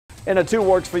In a Two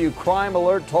Works for You crime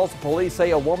alert, Tulsa police say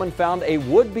a woman found a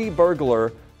would-be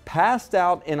burglar passed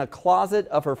out in a closet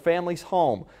of her family's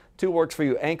home. Two Works for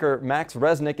You anchor Max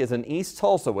Resnick is in East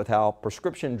Tulsa with how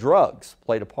prescription drugs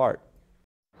played a part.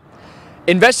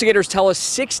 Investigators tell us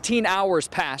 16 hours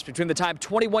passed between the time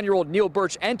 21-year-old Neil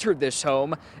Birch entered this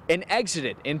home and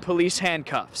exited in police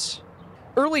handcuffs.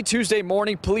 Early Tuesday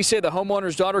morning, police say the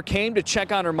homeowner's daughter came to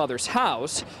check on her mother's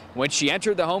house. When she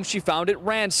entered the home, she found it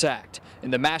ransacked.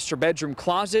 In the master bedroom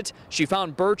closet, she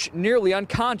found Birch nearly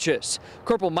unconscious.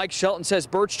 Corporal Mike Shelton says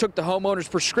Birch took the homeowner's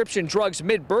prescription drugs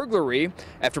mid-burglary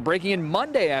after breaking in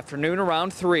Monday afternoon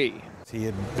around 3. He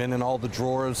had been in all the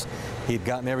drawers. He had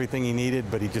gotten everything he needed,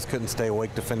 but he just couldn't stay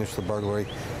awake to finish the burglary.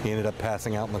 He ended up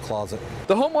passing out in the closet.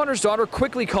 The homeowner's daughter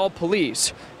quickly called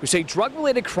police, who say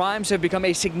drug-related crimes have become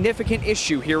a significant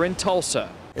issue here in Tulsa.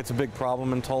 It's a big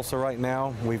problem in Tulsa right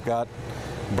now. We've got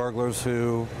burglars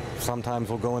who sometimes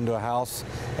will go into a house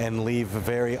and leave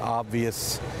very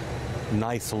obvious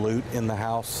nice loot in the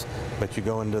house, but you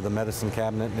go into the medicine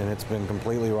cabinet and it's been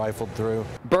completely rifled through.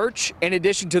 Birch, in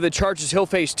addition to the charges he'll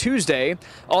face Tuesday,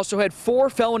 also had 4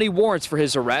 felony warrants for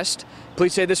his arrest.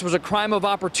 Police say this was a crime of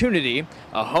opportunity,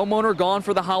 a homeowner gone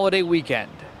for the holiday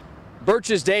weekend.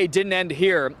 Birch's day didn't end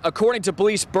here. According to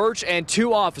police, Birch and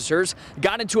 2 officers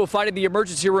got into a fight in the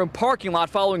emergency room parking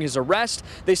lot following his arrest.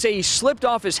 They say he slipped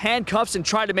off his handcuffs and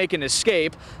tried to make an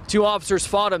escape. 2 officers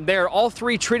fought him there, all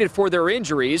 3 treated for their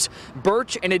injuries.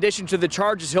 Birch, in addition to the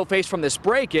charges he'll face from this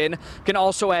break-in, can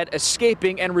also add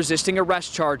escaping and resisting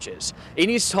arrest charges.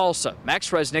 In East Tulsa, Max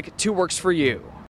Resnick, Two Works for You.